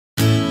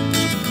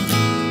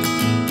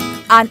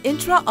An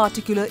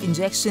intra-articular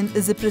injection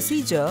is a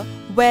procedure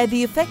where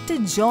the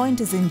affected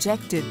joint is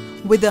injected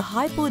with a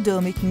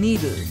hypodermic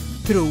needle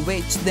through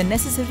which the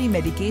necessary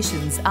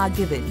medications are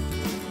given.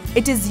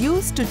 It is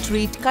used to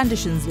treat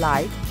conditions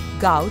like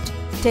gout,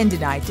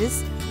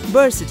 tendinitis,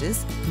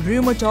 bursitis,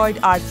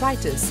 rheumatoid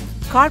arthritis,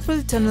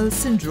 carpal tunnel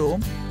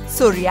syndrome,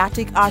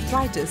 psoriatic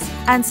arthritis,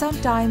 and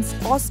sometimes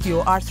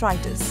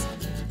osteoarthritis.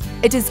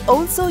 It is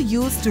also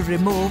used to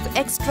remove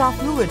extra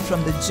fluid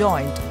from the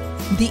joint.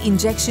 The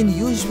injection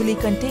usually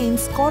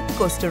contains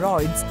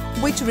corticosteroids,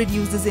 which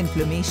reduces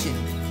inflammation.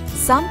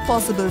 Some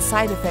possible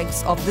side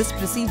effects of this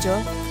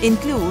procedure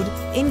include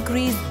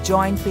increased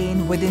joint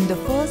pain within the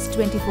first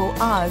 24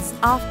 hours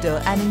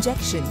after an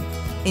injection.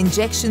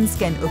 Injections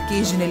can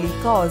occasionally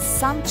cause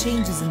some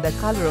changes in the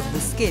color of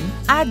the skin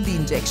at the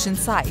injection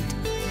site.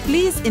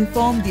 Please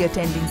inform the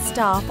attending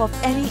staff of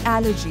any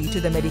allergy to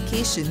the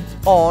medication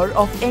or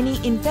of any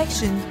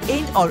infection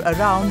in or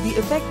around the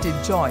affected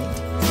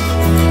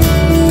joint.